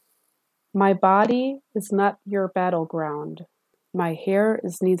My body is not your battleground. My hair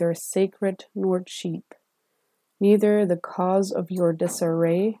is neither sacred nor cheap, neither the cause of your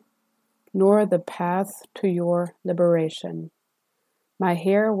disarray, nor the path to your liberation. My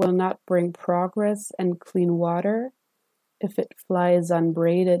hair will not bring progress and clean water if it flies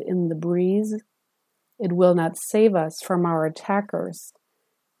unbraided in the breeze. It will not save us from our attackers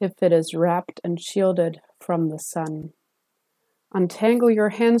if it is wrapped and shielded from the sun. Untangle your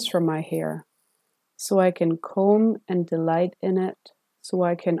hands from my hair, so I can comb and delight in it, so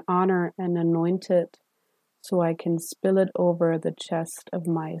I can honor and anoint it, so I can spill it over the chest of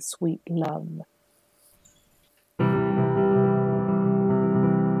my sweet love.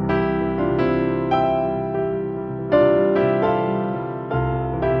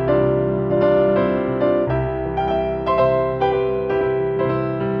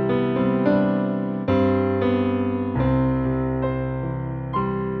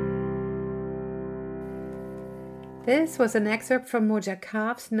 This was an excerpt from Mohja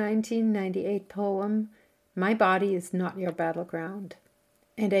Kahf's 1998 poem, My Body is Not Your Battleground,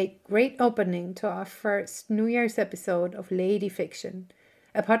 and a great opening to our first New Year's episode of LadyFiction,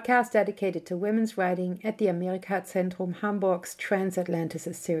 a podcast dedicated to women's writing at the Amerika-Zentrum Hamburg's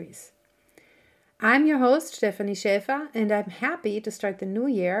Transatlanticist series. I'm your host, Stefanie Schäfer, and I'm happy to start the new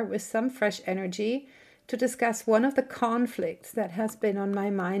year with some fresh energy to discuss one of the conflicts that has been on my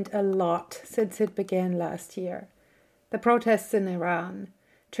mind a lot since it began last year. The protests in Iran,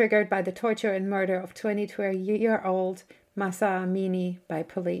 triggered by the torture and murder of 22-year-old Mahsa Amini by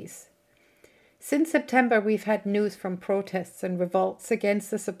police. Since September, we've had news from protests and revolts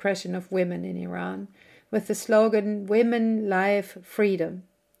against the suppression of women in Iran, with the slogan, Women, Life, Freedom.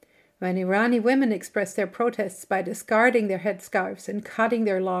 When Irani women expressed their protests by discarding their headscarves and cutting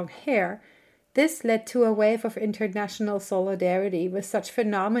their long hair, this led to a wave of international solidarity with such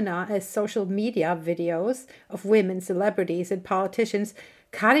phenomena as social media videos of women celebrities and politicians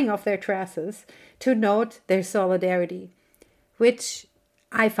cutting off their tresses to note their solidarity, which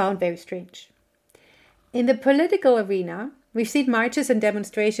I found very strange. In the political arena, we've seen marches and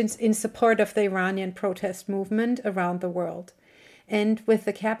demonstrations in support of the Iranian protest movement around the world. And with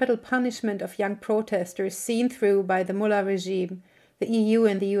the capital punishment of young protesters seen through by the mullah regime, the EU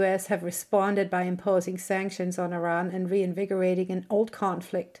and the US have responded by imposing sanctions on Iran and reinvigorating an old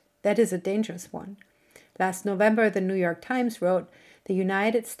conflict that is a dangerous one. Last November, the New York Times wrote, the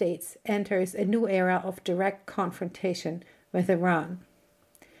United States enters a new era of direct confrontation with Iran.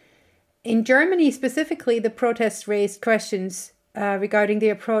 In Germany specifically, the protests raised questions regarding the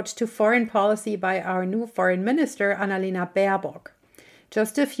approach to foreign policy by our new foreign minister, Annalena Baerbock.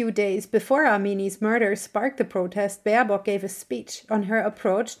 Just a few days before Amini's murder sparked the protest, Baerbock gave a speech on her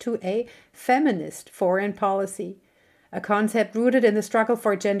approach to a feminist foreign policy, a concept rooted in the struggle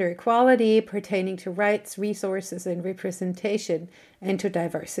for gender equality pertaining to rights, resources, and representation, and to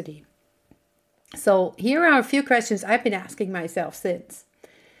diversity. So here are a few questions I've been asking myself since.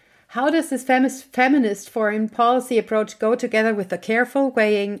 How does this feminist foreign policy approach go together with the careful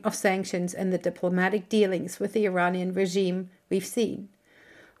weighing of sanctions and the diplomatic dealings with the Iranian regime we've seen?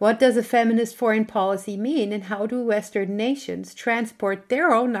 What does a feminist foreign policy mean, and how do Western nations transport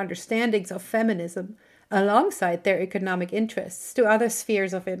their own understandings of feminism alongside their economic interests to other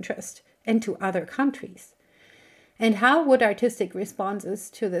spheres of interest and to other countries? And how would artistic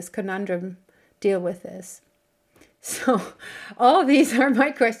responses to this conundrum deal with this? So all these are my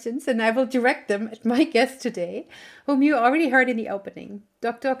questions, and I will direct them at my guest today, whom you already heard in the opening,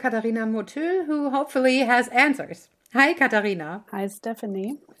 Dr. Katharina Motyl, who hopefully has answers. Hi, Katharina. Hi,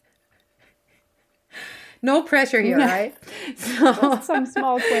 Stefanie. No pressure here, right? So, some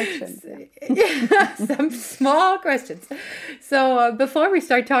small questions. Yeah, some small questions. So before we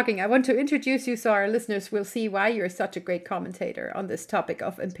start talking, I want to introduce you so our listeners will see why you're such a great commentator on this topic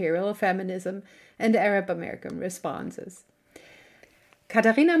of imperial feminism and Arab American responses.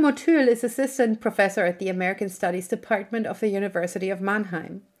 Katharina Motyl is assistant professor at the American Studies Department of the University of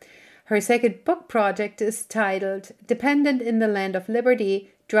Mannheim. Her second book project is titled Dependent in the Land of Liberty,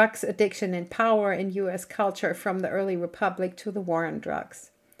 Drugs, Addiction, and Power in U.S. Culture from the Early Republic to the War on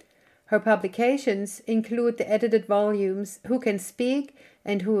Drugs. Her publications include the edited volumes Who Can Speak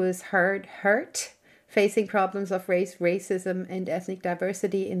and Who Is Heard Hurt, Facing Problems of Race, Racism, and Ethnic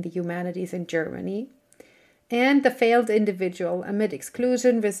Diversity in the Humanities in Germany, and The Failed Individual Amid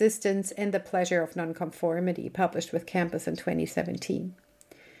Exclusion, Resistance, and the Pleasure of Nonconformity, published with Campus in 2017.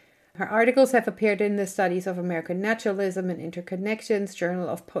 Her articles have appeared in the Studies of American Naturalism and Interconnections, Journal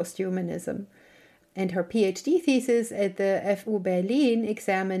of Posthumanism. And her PhD thesis at the FU Berlin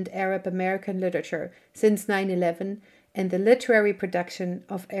examined Arab American literature since 9/11 and the literary production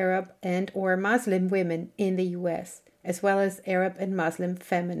of Arab and or Muslim women in the US, as well as Arab and Muslim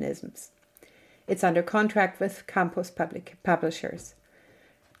Feminisms. It's under contract with Campus Publishers.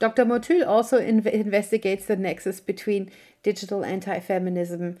 Dr. Motyl also investigates the nexus between digital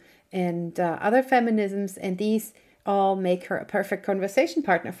anti-feminism and other feminisms, and these all make her a perfect conversation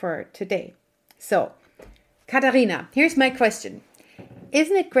partner for today. So, Katharina, here's my question.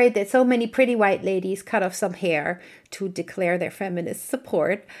 Isn't it great that so many pretty white ladies cut off some hair to declare their feminist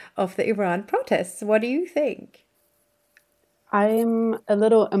support of the Iran protests? What do you think? I'm a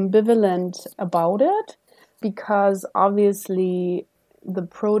little ambivalent about it because obviously the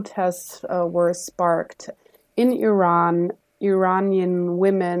protests were sparked in Iran. Iranian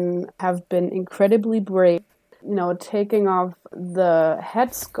women have been incredibly brave, taking off the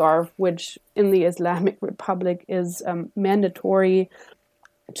headscarf, which in the Islamic Republic is mandatory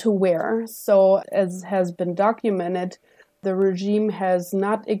to wear. So as has been documented, the regime has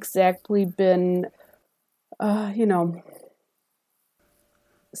not exactly been,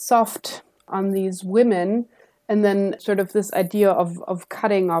 soft on these women. And then sort of this idea of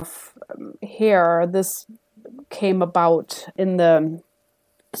cutting off hair, this came about in the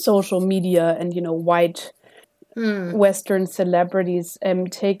social media and, white Western celebrities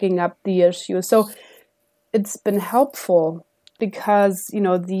taking up the issue. So it's been helpful because,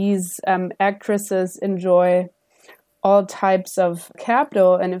 these actresses enjoy all types of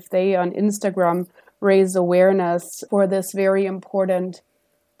capital. And if they on Instagram raise awareness for this very important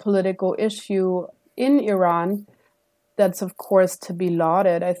political issue in Iran, that's of course to be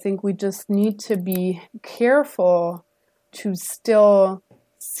lauded. I think we just need to be careful to still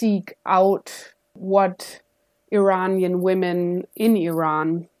seek out what Iranian women in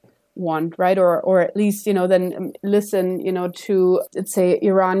Iran want, right? Or at least, then listen, to, let's say,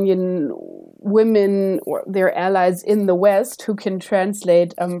 Iranian women or their allies in the West who can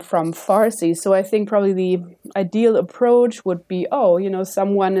translate from Farsi. So I think probably the ideal approach would be,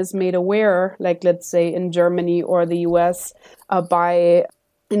 someone is made aware, like let's say in Germany or the US, by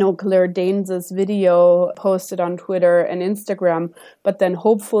Claire Danes' video posted on Twitter and Instagram, but then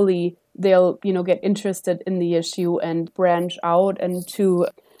hopefully they'll, get interested in the issue and branch out and to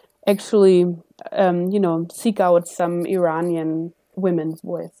actually, seek out some Iranian women's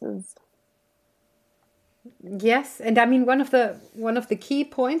voices. Yes, and I mean one of the key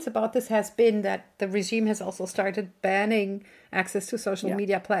points about this has been that the regime has also started banning access to social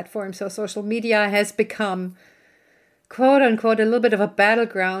media platforms. So social media has become, quote unquote, a little bit of a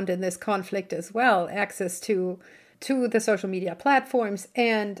battleground in this conflict as well. Access to the social media platforms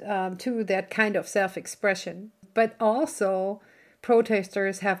and to that kind of self-expression, but also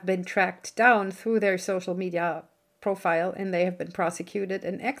protesters have been tracked down through their social media profile and they have been prosecuted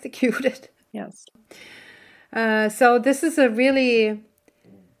and executed. Yes. So this is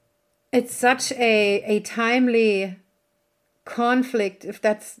it's such a timely conflict, if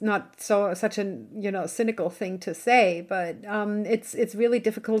that's not such a cynical thing to say, but it's really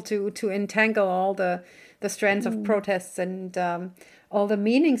difficult to entangle all the strands of protests and all the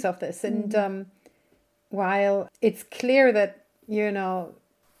meanings of this. And while it's clear that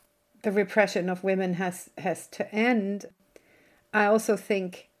the repression of women has to end, I also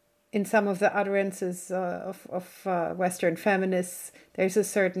think in some of the utterances of Western feminists, there's a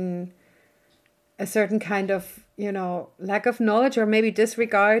certain kind of lack of knowledge or maybe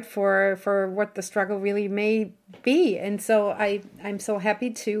disregard for what the struggle really may be. And so I'm so happy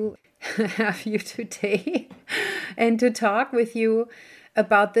to have you today and to talk with you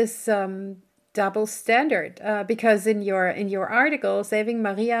about this double standard, because in your article, Saving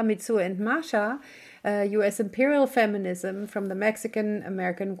Maria, Mitsu, and Masha, U.S. Imperial Feminism from the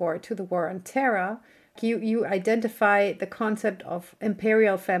Mexican-American War to the War on Terror, you identify the concept of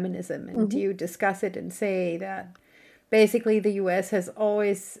imperial feminism, and you discuss it and say that basically the U.S. has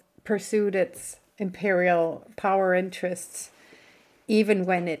always pursued its imperial power interests, even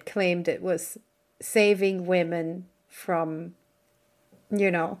when it claimed it was saving women from,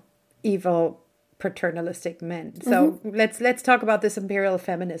 evil paternalistic men. So let's talk about this imperial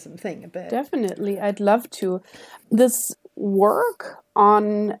feminism thing a bit. Definitely, I'd love to. This work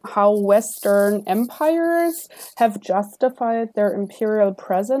on how Western empires have justified their imperial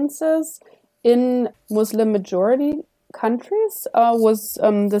presences in Muslim majority countries was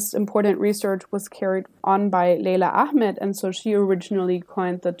this important research was carried on by Leila Ahmed, and so she originally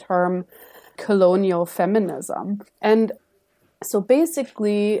coined the term colonial feminism. And so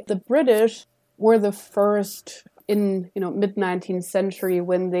basically the British were the first in mid-19th century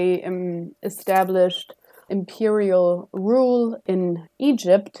when they established imperial rule in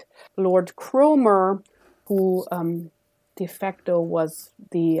Egypt. Lord Cromer, who de facto was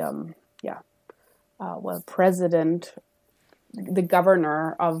the president, the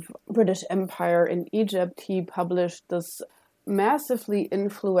governor of British Empire in Egypt. He published this massively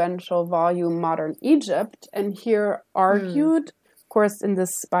influential volume, Modern Egypt, and here argued, of course, in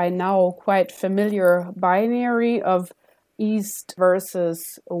this by now quite familiar binary of East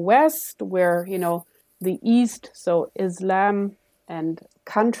versus West, where, the East, so Islam and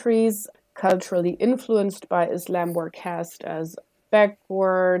countries culturally influenced by Islam, were cast as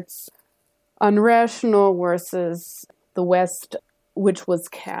backwards, unrational, versus the West, which was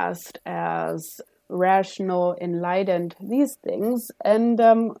cast as rational, enlightened, these things. And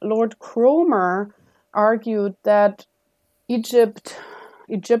Lord Cromer argued that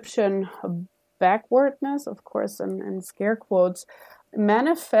Egyptian backwardness, of course, in scare quotes,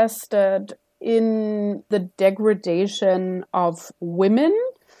 manifested in the degradation of women,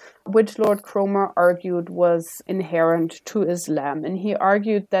 which Lord Cromer argued was inherent to Islam. And he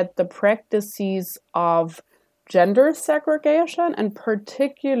argued that the practices of gender segregation, and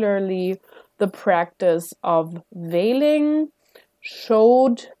particularly the practice of veiling,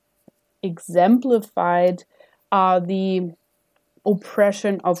 exemplified the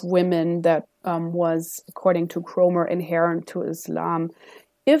oppression of women that was, according to Cromer, inherent to Islam.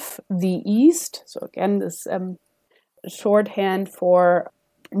 If the East, so again, this shorthand for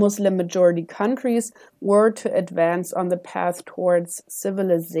Muslim majority countries, were to advance on the path towards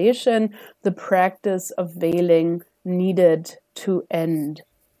civilization, the practice of veiling needed to end.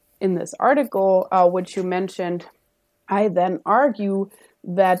 In this article, which you mentioned, I then argue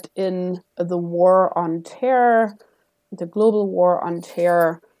that in the war on terror, the global war on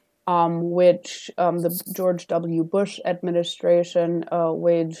terror, which the George W. Bush administration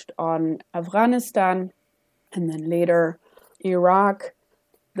waged on Afghanistan, and then later Iraq,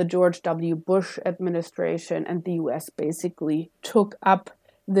 the George W. Bush administration and the US basically took up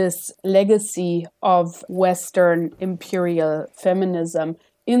this legacy of Western imperial feminism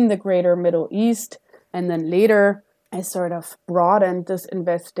in the greater Middle East. And then later, I sort of broadened this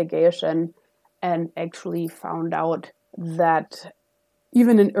investigation and actually found out that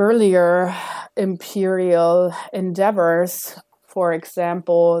even in earlier imperial endeavors, for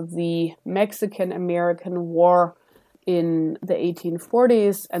example, the Mexican-American War in the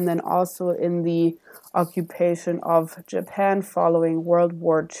 1840s, and then also in the occupation of Japan following World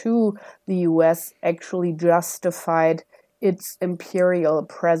War II, the US actually justified its imperial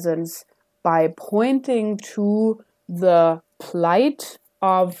presence by pointing to the plight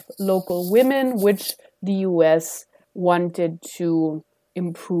of local women, which the US wanted to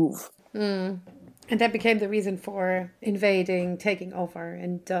improve. And that became the reason for invading, taking over.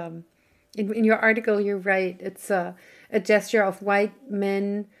 And in your article, you write, it's a gesture of white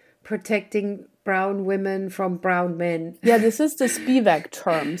men protecting brown women from brown men. Yeah, this is the Spivak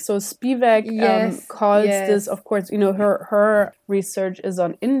term. So Spivak calls this, of course, her research is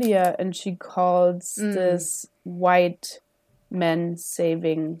on India, and she calls this white men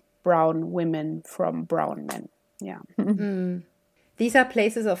saving brown women from brown men. Yeah. These are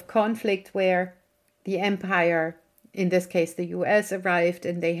places of conflict where the empire, in this case the US, arrived,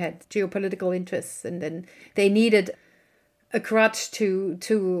 and they had geopolitical interests, and then they needed a crutch to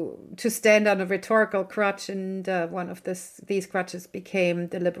stand on, a rhetorical crutch, and one of these crutches became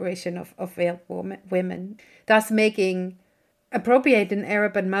the liberation of veiled women, thus making appropriating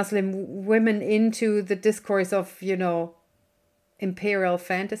Arab and Muslim women into the discourse of, imperial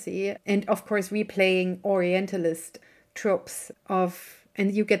fantasy, and of course replaying Orientalist tropes of,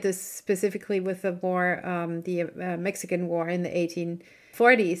 and you get this specifically with the war, the Mexican War in the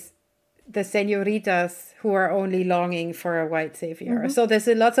 1840s, the senoritas who are only longing for a white savior. So there's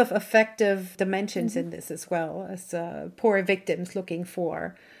a lot of affective dimensions in this as well, as poor victims looking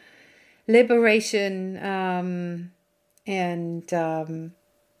for liberation, and the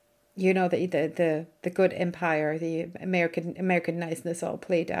good empire, the American niceness all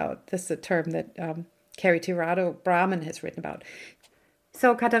played out. This is a term that Carrie Tirado Brahman has written about.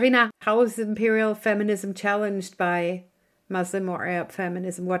 So, Katharina, how is imperial feminism challenged by Muslim or Arab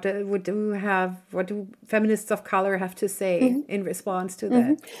feminism? What do feminists of color have to say in response to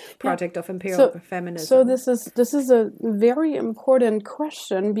the project of imperial feminism? So this is a very important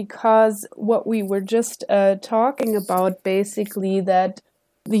question, because what we were just talking about, basically, that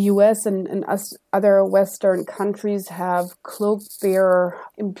the US and other Western countries have cloaked their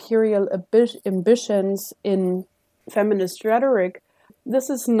imperial ambitions in feminist rhetoric.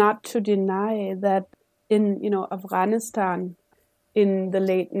 This is not to deny that in Afghanistan in the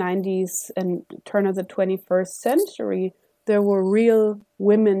late 90s and turn of the 21st century, there were real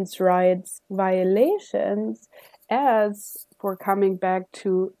women's rights violations, Whereas, for coming back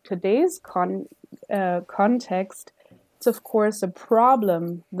to today's context, it's of course a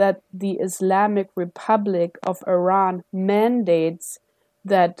problem that the Islamic Republic of Iran mandates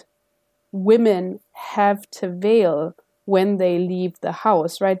that women have to veil when they leave the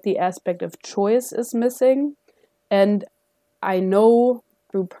house, right? The aspect of choice is missing. And I know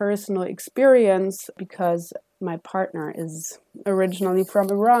through personal experience, because my partner is originally from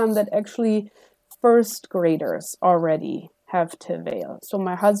Iran, that actually first graders already have to veil. So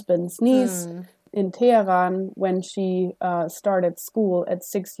my husband's niece in Tehran, when she started school at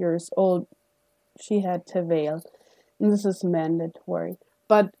 6 years old, she had to veil. And this is mandatory.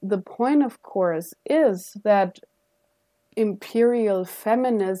 But the point, of course, is that imperial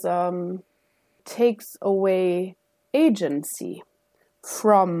feminism takes away agency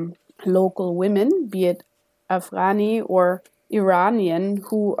from local women, be it Afghani or Iranian,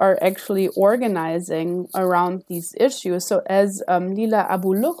 who are actually organizing around these issues. So as Lila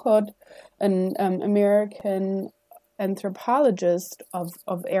Abu-Lughod, an American anthropologist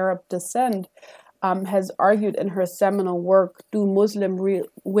of Arab descent, has argued in her seminal work, Do Muslim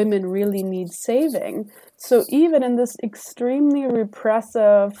Women Really Need Saving? So even in this extremely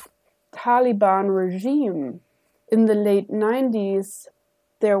repressive Taliban regime in the late 90s,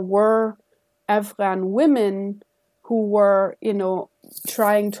 there were Afghan women who were,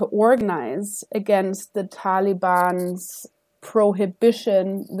 trying to organize against the Taliban's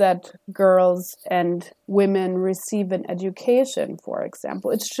prohibition that girls and women receive an education, for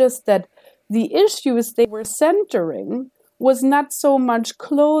example. It's just that the issues they were centering was not so much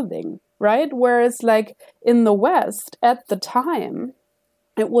clothing, right? Whereas like in the West at the time,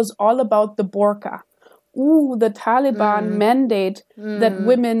 it was all about the burka. The Taliban mandate that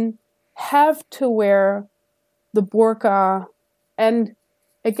women have to wear the burka. And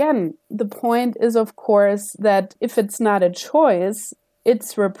again, the point is, of course, that if it's not a choice,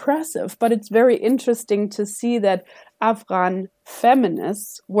 it's repressive. But it's very interesting to see that Afghan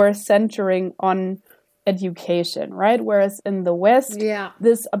feminists were centering on education, right? Whereas in the West,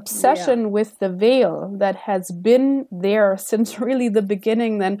 this obsession with the veil that has been there since really the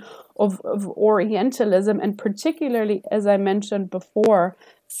beginning then of Orientalism, and particularly, as I mentioned before,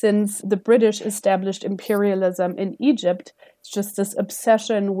 since the British established imperialism in Egypt, it's just this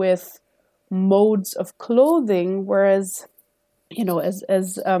obsession with modes of clothing, whereas,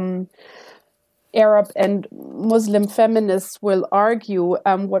 as Arab and Muslim feminists will argue,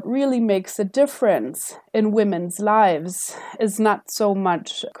 what really makes a difference in women's lives is not so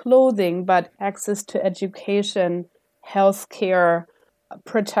much clothing, but access to education, healthcare,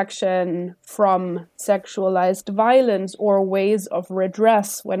 protection from sexualized violence, or ways of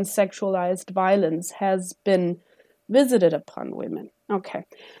redress when sexualized violence has been visited upon women. Okay.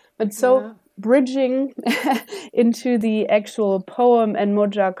 But so bridging into the actual poem and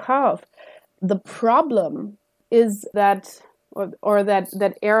Mohja Kahf, the problem is that,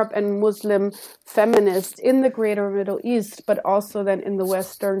 that Arab and Muslim feminists in the greater Middle East, but also then in the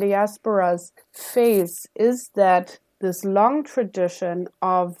Western diasporas, face is that this long tradition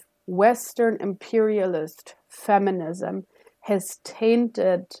of Western imperialist feminism has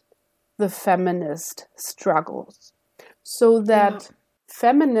tainted the feminist struggles. So that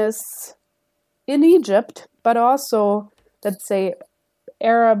feminists in Egypt, but also, let's say,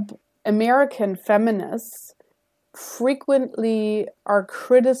 Arab American feminists frequently are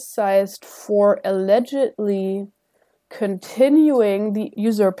criticized for allegedly continuing the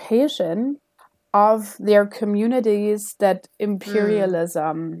usurpation of their communities that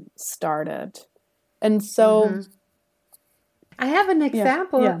imperialism started. And so I have an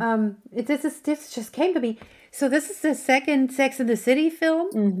example. This just came to me. So this is the second Sex and the City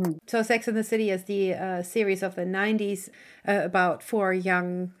film. So Sex and the City is the series of the 90s about 4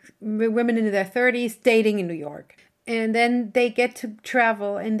 young women in their 30s dating in New York. And then they get to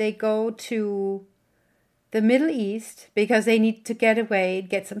travel and they go to the Middle East because they need to get away,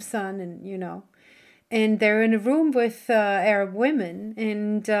 get some sun and, and they're in a room with Arab women.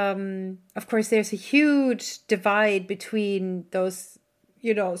 And of course, there's a huge divide between those,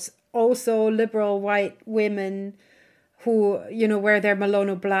 also liberal white women who, wear their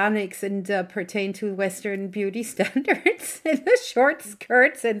Malone Blahniks and pertain to Western beauty standards and the short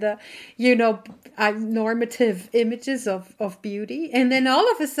skirts and the, normative images of beauty. And then all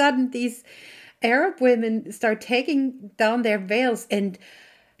of a sudden, these Arab women start taking down their veils and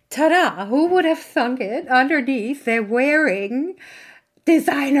ta-da, who would have thunk it? Underneath, they're wearing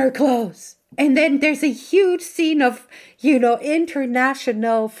designer clothes. And then there's a huge scene of,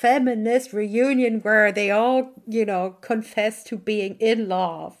 international feminist reunion where they all, confess to being in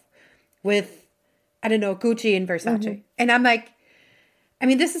love with I don't know, Gucci and Versace. And I'm like, I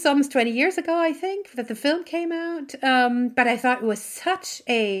mean, this is almost 20 years ago, I think, that the film came out. But I thought it was such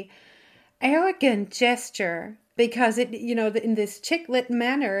a arrogant gesture because it, in this chick lit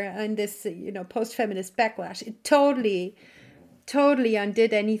manner and this, post-feminist backlash, it totally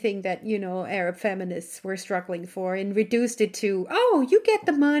undid anything that, Arab feminists were struggling for and reduced it to, oh, you get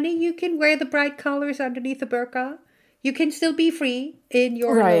the money, you can wear the bright colors underneath the burqa. You can still be free in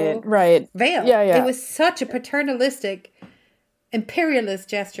your veil. Yeah. It was such a paternalistic, imperialist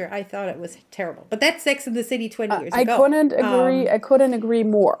gesture. I thought it was terrible. But that's Sex and the City 20 years ago. I couldn't agree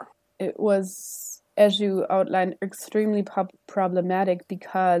more. It was, as you outlined, extremely problematic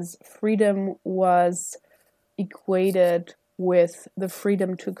because freedom was equated with the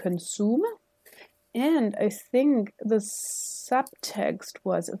freedom to consume. And I think the subtext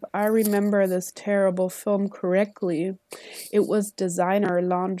was, if I remember this terrible film correctly, it was designer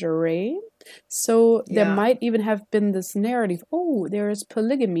lingerie. So there might even have been this narrative, oh, there is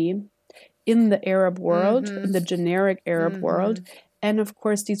polygamy in the Arab world, in the generic Arab world. And of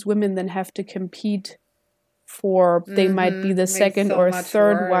course, these women then have to compete for, they might be the second or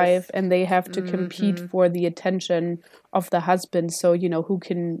third wife, and they have to compete for the attention of the husband. So, who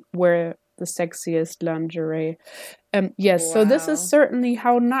can wear the sexiest lingerie. Yes, so this is certainly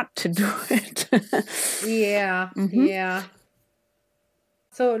how not to do it. Yeah.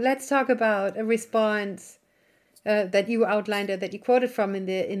 So let's talk about a response that you outlined, that you quoted from in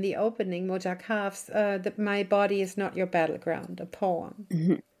the opening, Mohja Kahf's, that My Body Is Not Your Battleground, a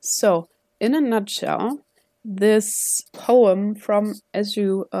poem. So, in a nutshell, this poem from, as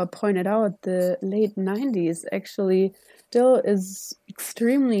you pointed out, the late 90s actually still is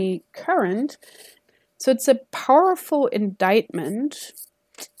extremely current. So it's a powerful indictment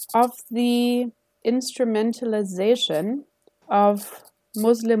of the instrumentalization of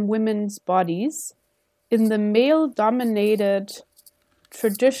Muslim women's bodies in the male-dominated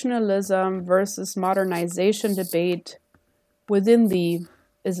traditionalism versus modernization debate within the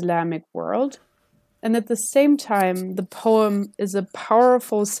Islamic world. And at the same time, the poem is a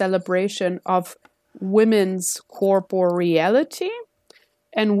powerful celebration of women's corporeality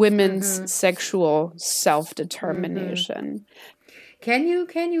and women's sexual self-determination. Can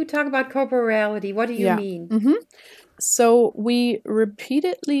you talk about corporeality? What do you mean? So we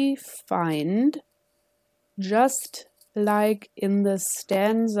repeatedly find, just like in the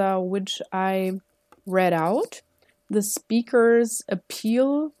stanza which I read out, the speakers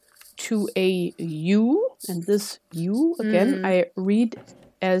appeal to a you, and this you, again, I read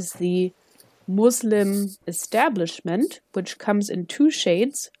as the Muslim establishment, which comes in two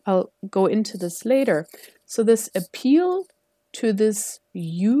shades. I'll go into this later. So this appeal to this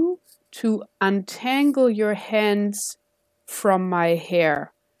you to untangle your hands from my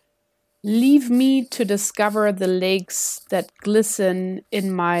hair. Leave me to discover the lakes that glisten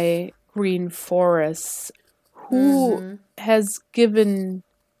in my green forests. Who has given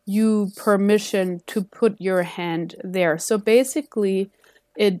you permission to put your hand there? So basically,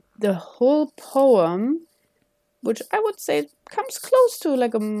 the whole poem, which I would say comes close to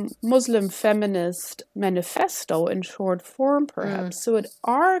like a Muslim feminist manifesto in short form, perhaps. So it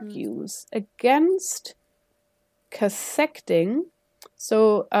argues against cathecting,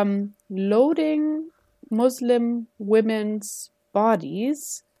 so loading Muslim women's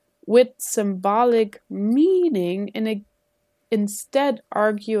bodies with symbolic meaning, and instead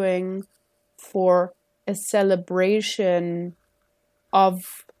arguing for a celebration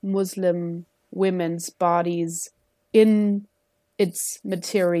of Muslim women's bodies in its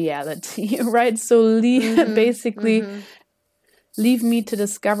materiality, right? So basically, leave me to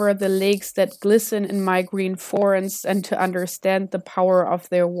discover the lakes that glisten in my green forests and to understand the power of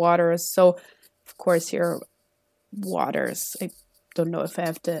their waters. So, of course, here, waters, I don't know if I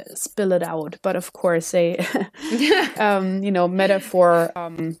have to spill it out, but of course, a metaphor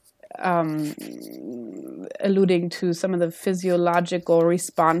alluding to some of the physiological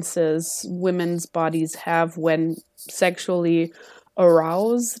responses women's bodies have when sexually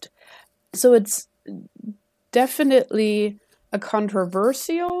aroused. So it's definitely a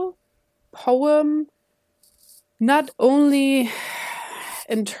controversial poem, not only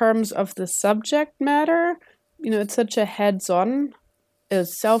in terms of the subject matter. It's such a heads-on, a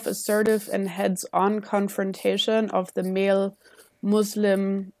self-assertive and heads-on confrontation of the male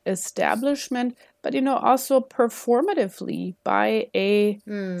Muslim establishment, but also performatively by a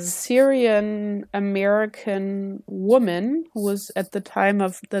Syrian American woman who was, at the time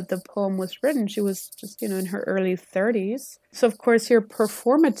of that the poem was written, she was just in her early 30s. So of course here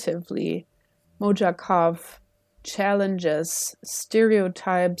performatively, Mohja Kahf challenges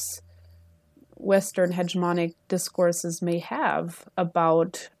stereotypes Western hegemonic discourses may have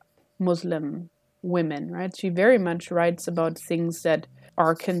about Muslim women, right? She very much writes about things that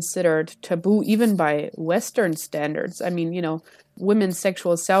are considered taboo even by Western standards. I mean, women's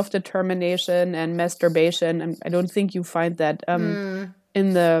sexual self-determination and masturbation, and I don't think you find that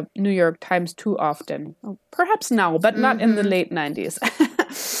in the New York Times too often. Perhaps now, but not in the late 90s.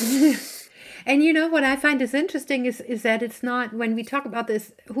 And what I find is interesting is that it's not, when we talk about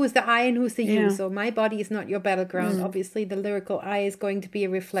this, who's the I and who's the you. So my body is not your battleground. Obviously, the lyrical I is going to be a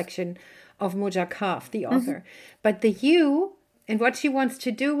reflection of Mohja Kahf, the author. But the you and what she wants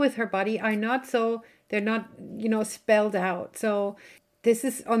to do with her body are not so, they're not, spelled out. So this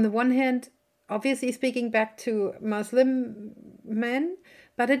is, on the one hand, obviously speaking back to Muslim men,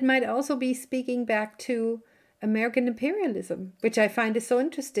 but it might also be speaking back to American imperialism, which I find is so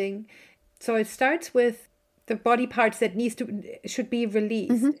interesting. So it starts with the body parts that should be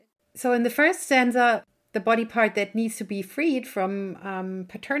released. So in the first stanza, the body part that needs to be freed from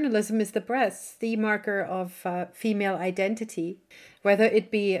paternalism is the breast, the marker of female identity, whether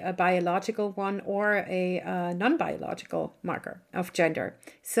it be a biological one or a non-biological marker of gender.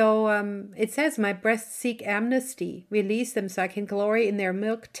 So it says, my breasts seek amnesty, release them so I can glory in their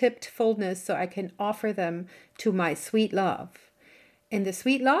milk-tipped fullness, so I can offer them to my sweet love. And the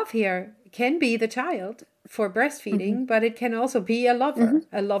sweet love here can be the child for breastfeeding, but it can also be a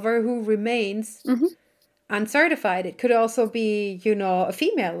lover who remains uncertified. It could also be, a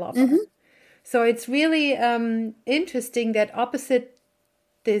female lover. So it's really interesting that opposite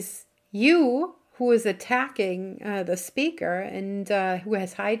this you who is attacking the speaker and who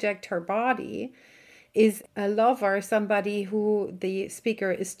has hijacked her body is a lover, somebody who the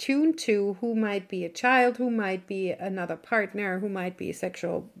speaker is tuned to, who might be a child, who might be another partner, who might be a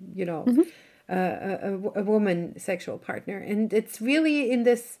sexual, a woman sexual partner. And it's really in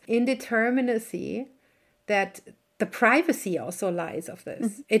this indeterminacy that the privacy also lies of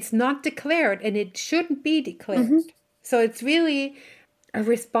this. It's not declared and it shouldn't be declared. So it's really a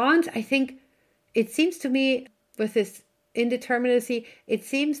response. I think it seems to me with this indeterminacy, it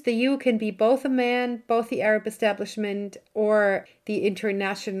seems the you can be both a man, both the Arab establishment or the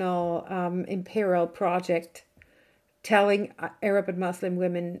international imperial project telling Arab and Muslim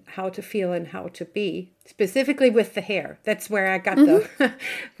women how to feel and how to be, specifically with the hair. That's where I got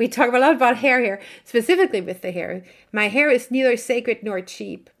we talk a lot about hair here, specifically with the hair. My hair is neither sacred nor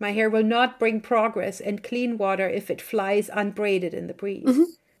cheap. My hair will not bring progress and clean water if it flies unbraided in the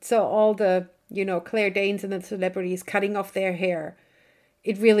breeze. So all the Claire Danes and the celebrities cutting off their hair,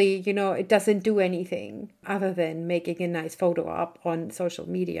 it really, it doesn't do anything other than making a nice photo up on social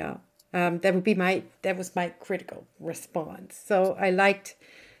media. That was my critical response. So I liked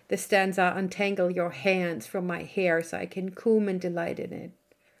the stanza, untangle your hands from my hair so I can comb and delight in it.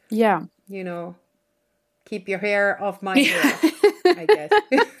 Yeah. Keep your hair off my hair, I guess.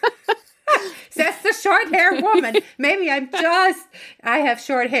 Says the short hair woman. Maybe I have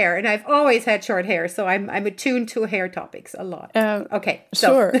short hair and I've always had short hair. So I'm attuned to hair topics a lot. Okay.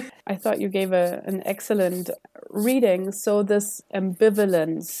 Sure. I thought you gave an excellent reading. So this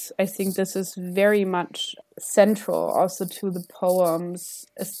ambivalence, I think this is very much central also to the poem's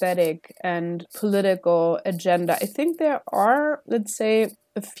aesthetic and political agenda. I think there are, let's say,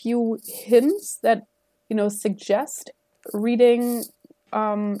 a few hints that, suggest reading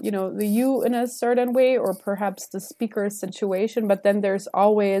the you in a certain way, or perhaps the speaker's situation. But then there's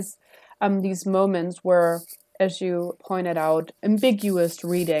always these moments where, as you pointed out, ambiguous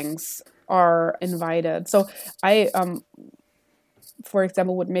readings are invited. So I, for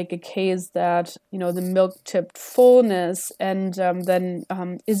example, would make a case that, the milk-tipped fullness and then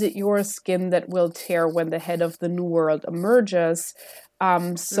is it your skin that will tear when the head of the new world emerges?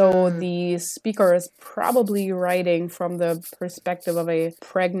 So the speaker is probably writing from the perspective of a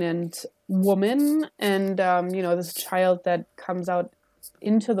pregnant woman, and this child that comes out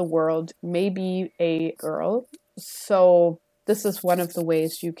into the world may be a girl. So this is one of the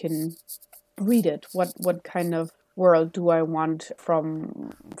ways you can read it. What kind of world do I want for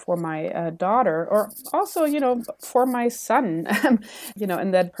my daughter, or also for my son,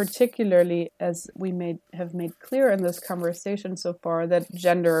 and that particularly, as we have made clear in this conversation so far, that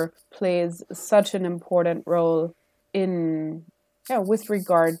gender plays such an important role in with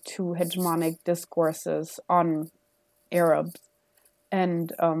regard to hegemonic discourses on Arabs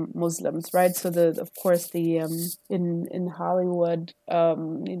and Muslims, right? So of course in Hollywood,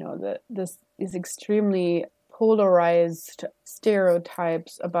 this is extremely polarized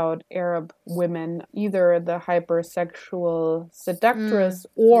stereotypes about Arab women, either the hypersexual seductress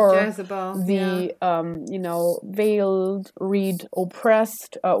or Jezebel, the veiled,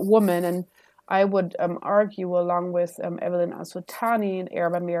 oppressed woman. And I would argue, along with Evelyn Asutani, an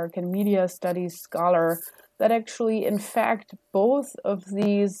Arab American media studies scholar, that actually, in fact, both of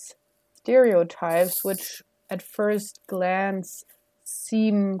these stereotypes, which at first glance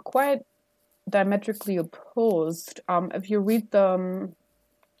seem quite diametrically opposed, if you read them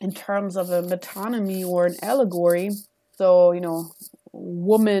in terms of a metonymy or an allegory, so,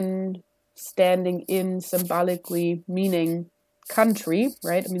 woman standing in symbolically meaning country,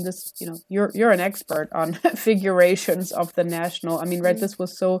 right? I mean, this, you're an expert on figurations of the national. I mean, right, this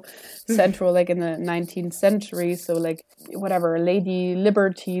was so central, like in the 19th century. So, like, whatever, Lady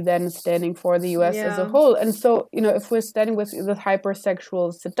Liberty then standing for the US as a whole. And so, if we're standing with the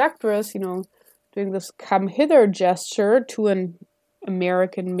hypersexual seductress, doing this come hither gesture to an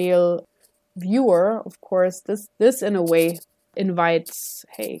American male viewer, of course, this in a way invites,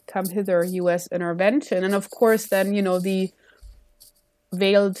 hey, come hither, US intervention. And of course, then, the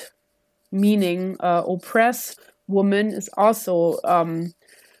veiled meaning oppress woman is also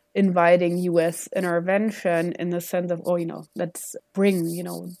inviting US intervention in the sense of, let's bring,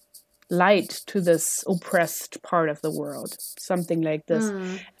 light to this oppressed part of the world, something like this.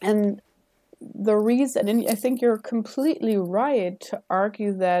 And the reason, and I think you're completely right to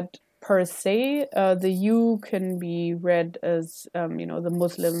argue that per se, the U can be read as, the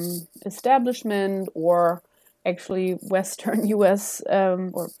Muslim establishment, or actually Western US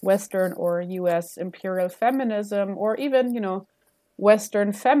or Western or US imperial feminism, or even,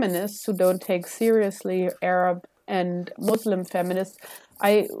 Western feminists who don't take seriously Arab and Muslim feminists.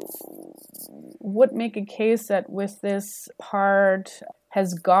 I would make a case that with this part,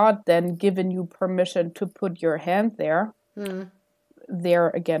 has God then given you permission to put your hand there? There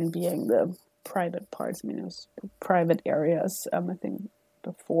again being the private parts, private areas. I think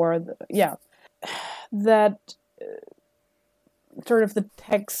before that sort of the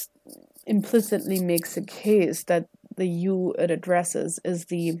text implicitly makes a case that the you it addresses is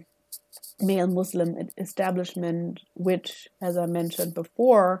the male Muslim establishment, which, as I mentioned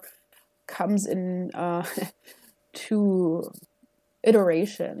before, comes in two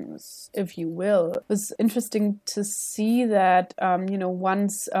iterations, if you will. It was interesting to see that,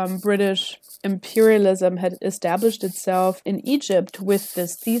 once British imperialism had established itself in Egypt with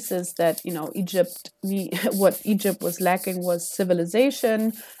this thesis that, what Egypt was lacking was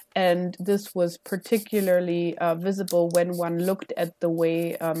civilization. And this was particularly visible when one looked at the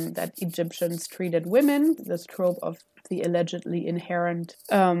way that Egyptians treated women, this trope of the allegedly inherent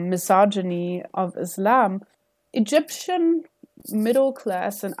misogyny of Islam. Egyptian middle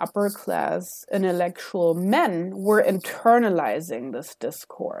class and upper class intellectual men were internalizing this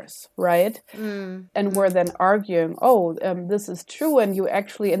discourse, right? And were then arguing, this is true, and you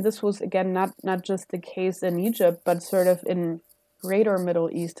actually, and this was again not just the case in Egypt, but sort of in greater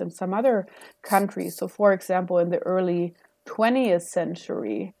Middle East and some other countries. So, for example, in the early 20th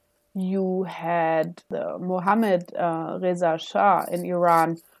century, you had the Mohammed Reza Shah in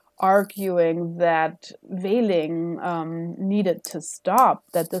Iran arguing that veiling needed to stop,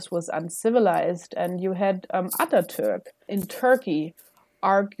 that this was uncivilized. And you had Ataturk in Turkey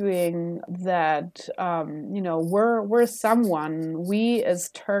arguing that, we as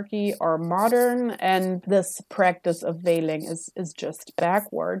Turkey are modern, and this practice of veiling is just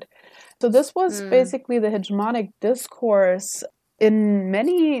backward. So this was basically the hegemonic discourse in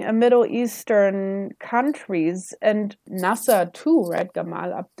many Middle Eastern countries, and Nasser too, right?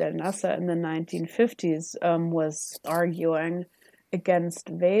 Gamal Abdel Nasser in the 1950s was arguing against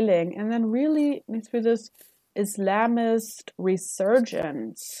veiling. And then really through this Islamist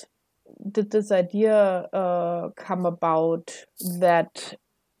resurgence did this idea come about that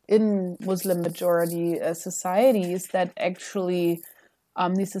in Muslim majority societies that actually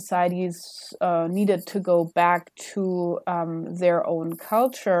these societies needed to go back to their own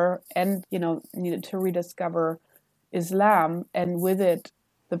culture and, needed to rediscover Islam, and with it,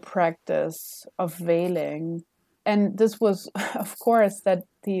 the practice of veiling. And this was, of course, that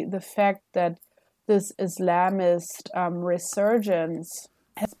the fact that this Islamist resurgence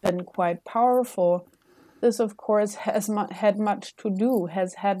has been quite powerful. This, of course, has had much to do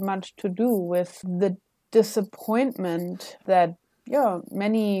with the disappointment that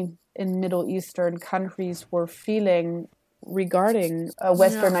many in Middle Eastern countries were feeling regarding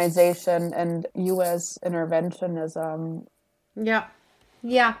westernization and U.S. interventionism.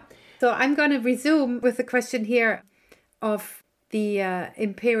 Yeah. So I'm going to resume with the question here of the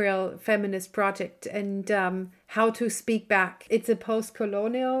imperial feminist project and how to speak back. It's a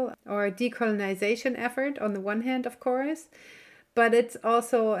post-colonial or decolonization effort on the one hand, of course, but it's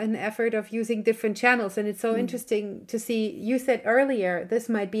also an effort of using different channels. And it's so interesting to see, you said earlier, this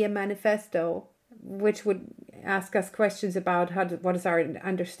might be a manifesto, which would ask us questions about what is our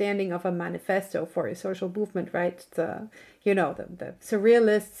understanding of a manifesto for a social movement, right? The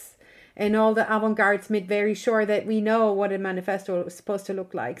surrealists and all the avant-gardes made very sure that we know what a manifesto is supposed to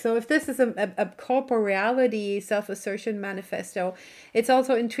look like. So if this is a corporality, self-assertion manifesto, it's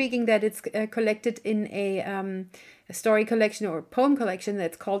also intriguing that it's collected in a story collection or poem collection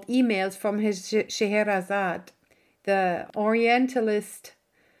that's called Emails from Scheherazade, the Orientalist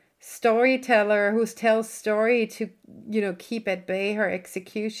storyteller who tells story to, keep at bay her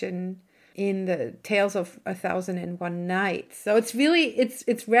execution in the Tales of 1001 Nights. So it's really,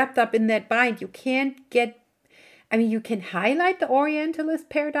 it's wrapped up in that bind. You can highlight the Orientalist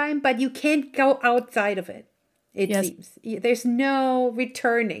paradigm, but you can't go outside of it. It seems there's no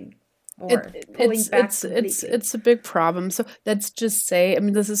returning or pulling back. It's a big problem. So let's just say,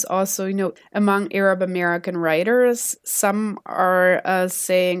 this is also, among Arab American writers, some are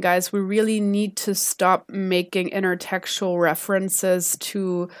saying, guys, we really need to stop making intertextual references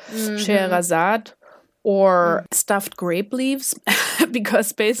to Scheherazade or stuffed grape leaves,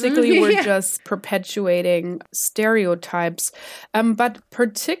 because basically we're just perpetuating stereotypes. But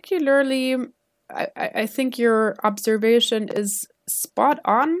particularly, I think your observation is spot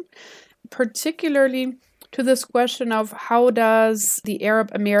on, particularly to this question of how does the Arab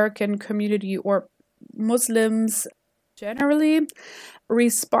American community or Muslims generally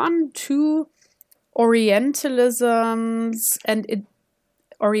respond to Orientalism and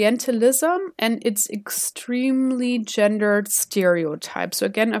its extremely gendered stereotypes. So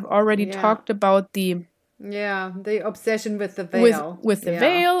again, I've already talked about the obsession with the veil. With the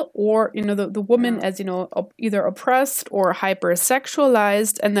veil, or, the woman as, either oppressed or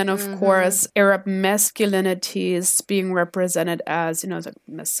hypersexualized. And then, of course, Arab masculinities being represented as,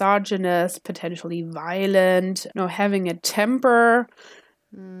 misogynist, potentially violent, having a temper.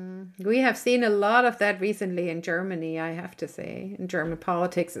 We have seen a lot of that recently in Germany, I have to say. In German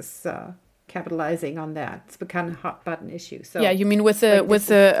politics is capitalizing on that. It's become a hot button issue. So you mean with the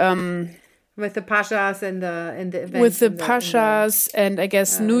pashas and the events. With the pashas and I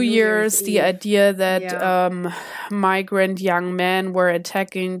guess New Year's the idea that migrant young men were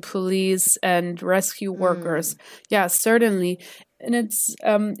attacking police and rescue workers. Yeah, certainly. And it's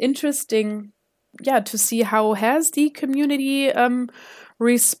interesting, to see how has the community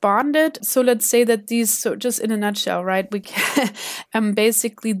responded. So let's say that so just in a nutshell, right, we can,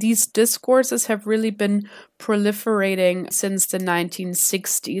 basically these discourses have really been proliferating since the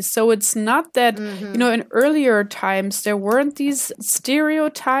 1960s. So it's not that, in earlier times there weren't these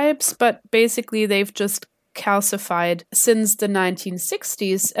stereotypes, but basically they've just calcified since the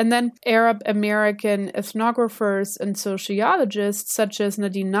 1960s. And then Arab American ethnographers and sociologists such as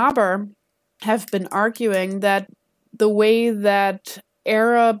Nadine Naber have been arguing that the way that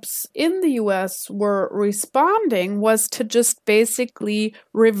Arabs in the US were responding was to just basically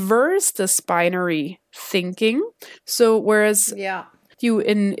reverse this binary thinking. So whereas you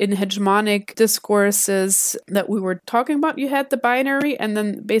in hegemonic discourses that we were talking about, you had the binary, and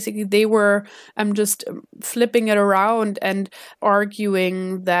then basically they were just flipping it around and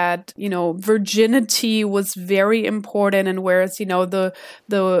arguing that, virginity was very important, and whereas, the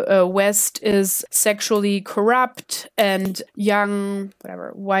West is sexually corrupt and young,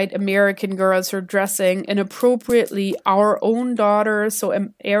 white American girls are dressing inappropriately, our own daughters, so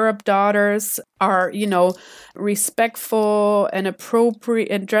Arab daughters are, respectful and appropriate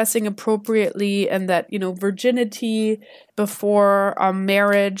and dressing appropriately, and that, virginity before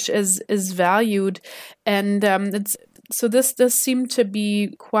marriage is valued. And this seemed to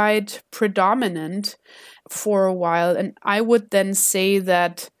be quite predominant for a while. And I would then say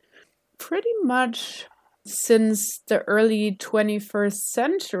that pretty much since the early 21st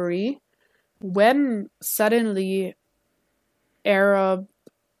century, when suddenly Arab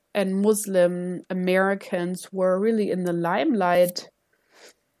and Muslim Americans were really in the limelight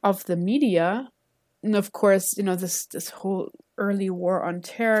of the media, and of course, this whole early war on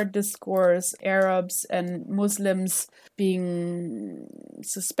terror discourse, Arabs and Muslims being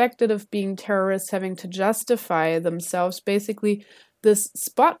suspected of being terrorists, having to justify themselves, basically this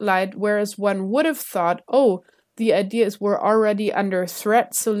spotlight, whereas one would have thought, oh, the idea is we're already under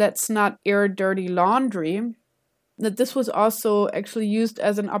threat, so let's not air dirty laundry. That this was also actually used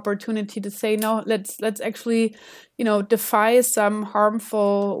as an opportunity to say, no, let's actually, defy some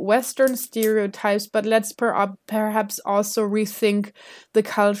harmful Western stereotypes, but let's perhaps also rethink the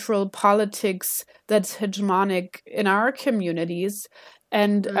cultural politics that's hegemonic in our communities.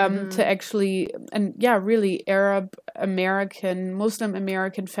 and to actually, and yeah, really Arab American, Muslim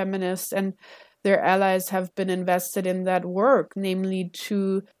American feminists and their allies have been invested in that work, namely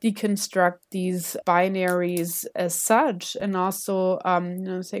to deconstruct these binaries as such, and also,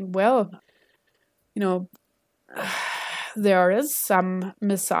 saying, well, there is some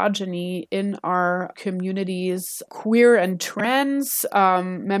misogyny in our communities. Queer and trans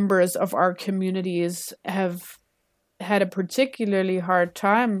members of our communities have had a particularly hard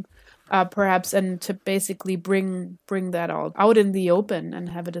time, perhaps, and to basically bring that all out in the open and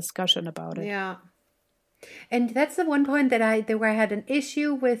have a discussion about it. Yeah. And that's the one point where I had an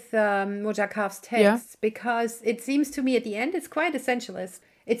issue with Mohja Kahf's text, because it seems to me at the end it's quite essentialist.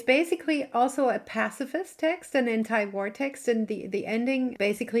 It's basically also a pacifist text, an anti-war text, and the ending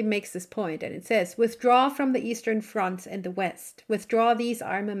basically makes this point, and it says, "Withdraw from the Eastern Front and the West. Withdraw these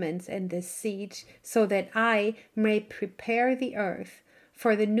armaments and this siege, so that I may prepare the earth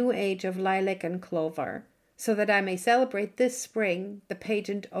for the new age of lilac and clover, so that I may celebrate this spring the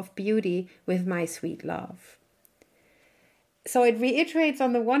pageant of beauty with my sweet love." So it reiterates,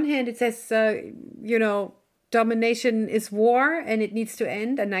 on the one hand, it says, domination is war and it needs to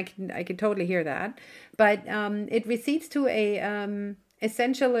end, and I can totally hear that. But it recedes to a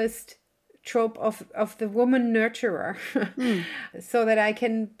essentialist trope of the woman nurturer, so that I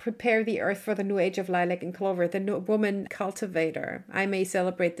can prepare the earth for the new age of lilac and clover, the woman cultivator. I may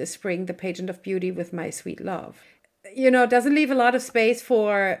celebrate this spring the pageant of beauty with my sweet love. It doesn't leave a lot of space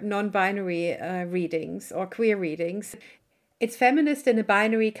for non-binary readings or queer readings. It's feminist in a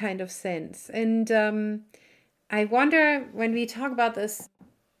binary kind of sense. And I wonder, when we talk about this,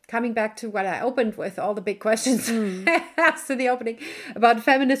 coming back to what I opened with, all the big questions after the opening about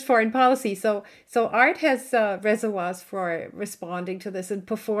feminist foreign policy. So art has reservoirs for responding to this and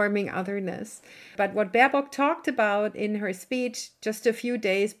performing otherness. But what Baerbock talked about in her speech just a few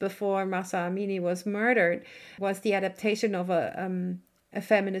days before Mahsa Amini was murdered was the adaptation of a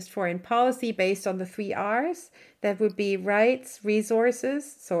feminist foreign policy based on the 3 R's. That would be rights,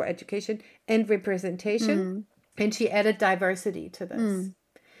 resources, so education, and representation. And she added diversity to this.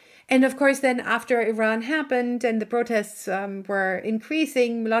 And of course, then after Iran happened and the protests were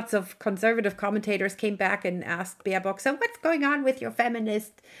increasing, lots of conservative commentators came back and asked Baerbock, so what's going on with your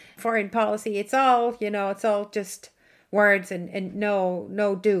feminist foreign policy? It's all, it's all just words and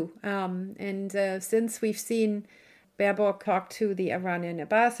no do. And since we've seen Baerbock talk to the Iranian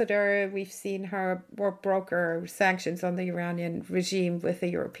ambassador, we've seen her broker sanctions on the Iranian regime with the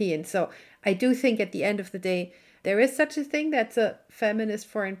Europeans. So I do think at the end of the day, there is such a thing that's a feminist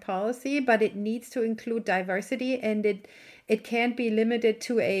foreign policy, but it needs to include diversity, and it can't be limited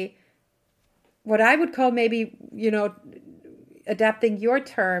to what I would call maybe, adapting your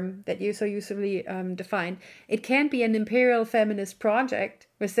term that you so usefully define. It can't be an imperial feminist project.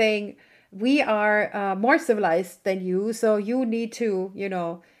 We're saying we are more civilized than you, so you need to,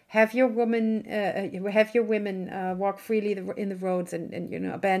 have your women walk freely in the roads and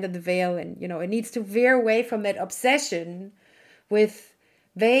abandon the veil, and it needs to veer away from that obsession with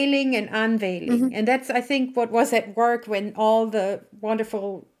veiling and unveiling. And that's, I think, what was at work when all the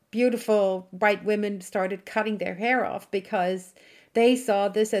wonderful, beautiful white women started cutting their hair off, because they saw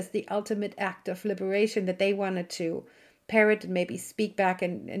this as the ultimate act of liberation that they wanted to parrot and maybe speak back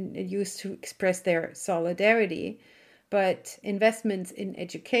and use to express their solidarity. But investments in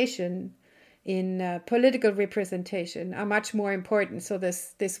education, in political representation are much more important. So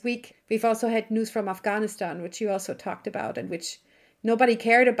this week, we've also had news from Afghanistan, which you also talked about, and which nobody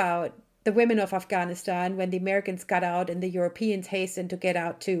cared about the women of Afghanistan when the Americans got out and the Europeans hastened to get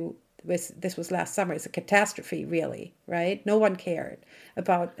out too. This was last summer. It's a catastrophe, really, right? No one cared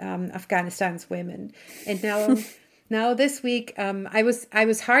about Afghanistan's women. And now this week, I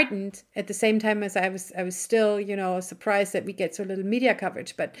was heartened at the same time as I was still, surprised that we get so little media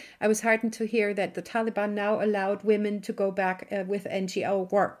coverage. But I was heartened to hear that the Taliban now allowed women to go back with NGO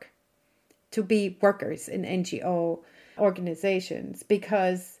work, to be workers in NGO organizations,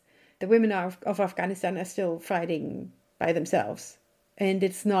 because the women of Afghanistan are still fighting by themselves. And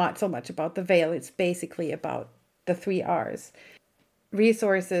it's not so much about the veil. It's basically about the 3 R's: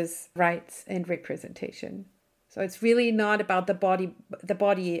 resources, rights, and representation. So it's really not about the body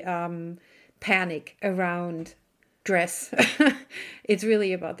panic around dress. It's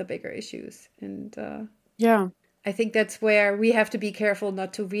really about the bigger issues. And I think that's where we have to be careful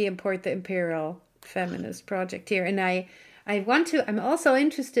not to re-import the imperial feminist project here. And I'm also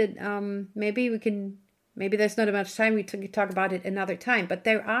interested, maybe there's not much time, we can talk about it another time, but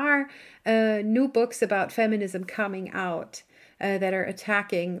there are new books about feminism coming out. that are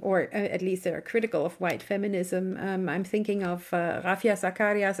attacking, or at least that are critical of white feminism. I'm thinking of Rafia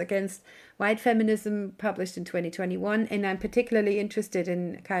Zakaria's Against White Feminism, published in 2021. And I'm particularly interested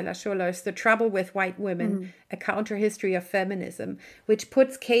in Kaila Scholler's The Trouble with White Women, A Counter-History of Feminism, which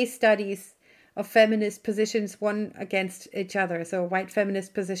puts case studies of feminist positions one against each other. So white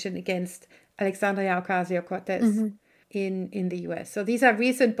feminist position against Alexandria Ocasio-Cortez in the US. So these are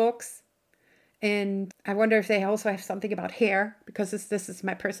recent books. And I wonder if they also have something about hair, because this is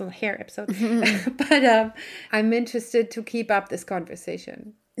my personal hair episode. But I'm interested to keep up this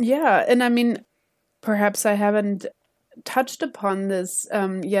conversation. Yeah, and I mean, perhaps I haven't touched upon this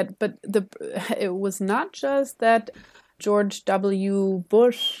yet, but it was not just that George W.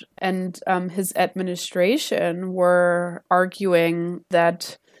 Bush and his administration were arguing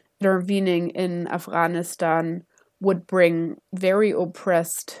that intervening in Afghanistan would bring very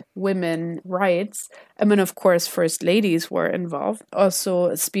oppressed women rights. I mean, of course, first ladies were involved.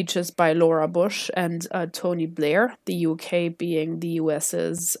 Also speeches by Laura Bush and Tony Blair, the UK being the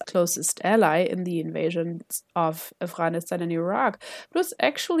US's closest ally in the invasions of Afghanistan and Iraq. It was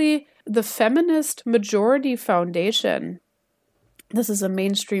actually the Feminist Majority Foundation. This is a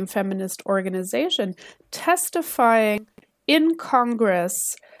mainstream feminist organization testifying in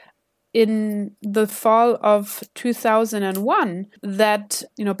Congress in the fall of 2001 that,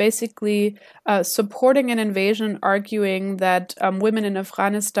 basically supporting an invasion, arguing that women in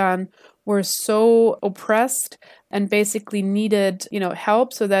Afghanistan were so oppressed and basically needed,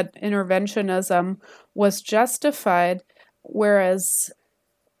 help, so that interventionism was justified. Whereas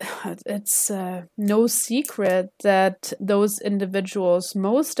it's no secret that those individuals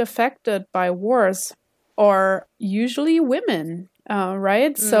most affected by wars are usually women.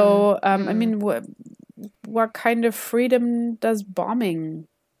 Right? So, I mean, what kind of freedom does bombing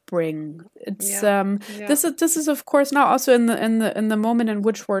bring? It's This is of course now also in the moment in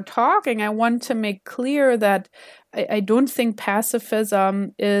which we're talking. I want to make clear that I don't think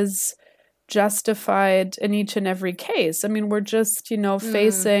pacifism is justified in each and every case. I mean, we're just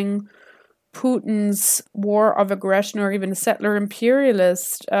facing Putin's war of aggression, or even settler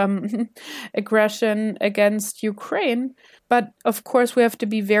imperialist aggression against Ukraine. But of course, we have to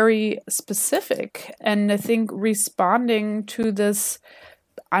be very specific. And I think responding to this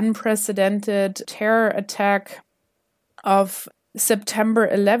unprecedented terror attack of September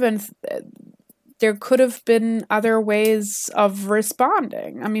 11th, there could have been other ways of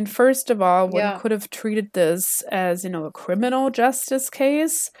responding. I mean, first of all, one could have treated this as, a criminal justice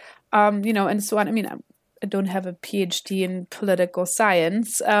case. And so on. I mean, I don't have a PhD in political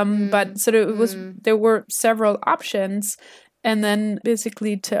science, but so there were several options. And then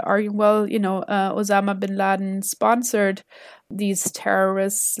basically to argue, well, Osama bin Laden sponsored these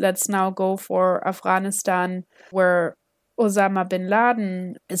terrorists. Let's now go for Afghanistan, where Osama bin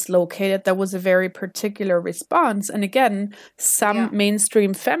Laden is located. That was a very particular response. And again, some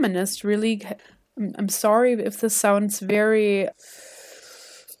mainstream feminists really, I'm sorry if this sounds very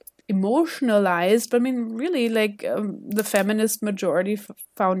emotionalized, but I mean, really, the Feminist Majority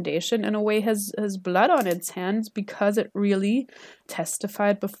Foundation in a way has blood on its hands, because it really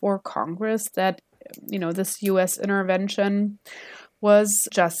testified before Congress that this U.S. intervention was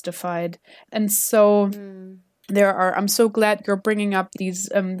justified. And so I'm so glad you're bringing up these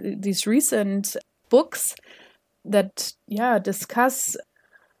recent books that discuss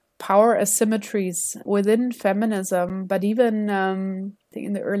power asymmetries within feminism. But even I think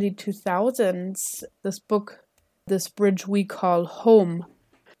in the early 2000s, this bridge we call home,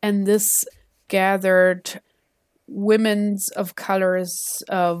 and this gathered women's of color's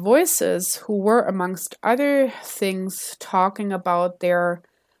voices who were, amongst other things, talking about their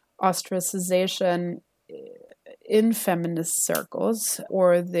ostracization in feminist circles,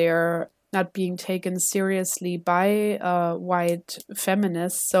 or their not being taken seriously by white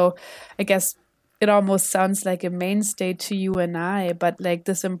feminists. So I guess it almost sounds like a mainstay to you and I, but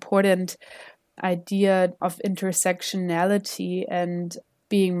this important idea of intersectionality and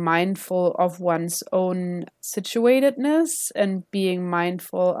being mindful of one's own situatedness and being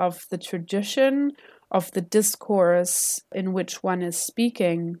mindful of the tradition, of the discourse in which one is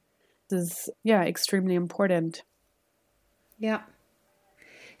speaking is, extremely important. Yeah.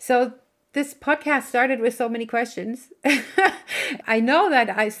 So this podcast started with so many questions. I know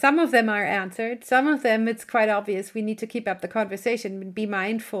that some of them are answered. Some of them, it's quite obvious we need to keep up the conversation and be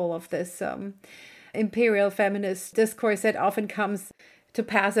mindful of this imperial feminist discourse that often comes to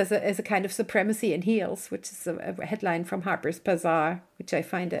pass as a kind of supremacy in heels, which is a headline from Harper's Bazaar, which I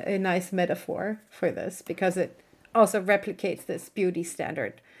find a nice metaphor for this, because it also replicates this beauty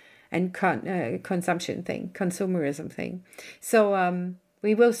standard and consumption thing, consumerism thing. So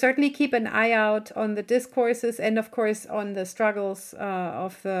we will certainly keep an eye out on the discourses and, of course, on the struggles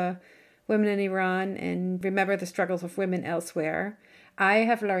of the women in Iran, and remember the struggles of women elsewhere. I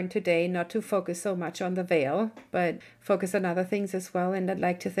have learned today not to focus so much on the veil, but focus on other things as well. And I'd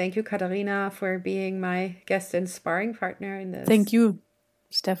like to thank you, Katharina, for being my guest and sparring partner in this. Thank you,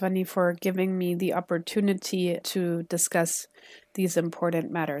 Stefanie, for giving me the opportunity to discuss these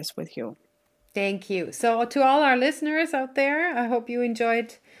important matters with you. Thank you. So to all our listeners out there, I hope you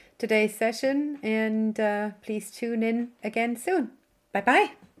enjoyed today's session, and please tune in again soon.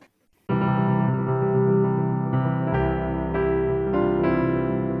 Bye-bye.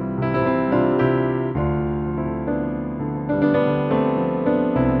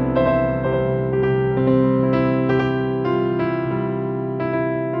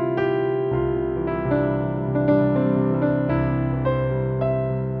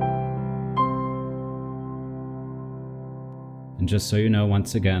 And just so you know,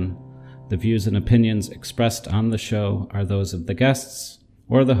 once again, the views and opinions expressed on the show are those of the guests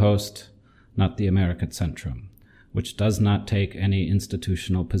or the host, not the American Centrum, which does not take any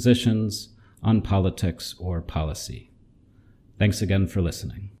institutional positions on politics or policy. Thanks again for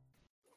listening.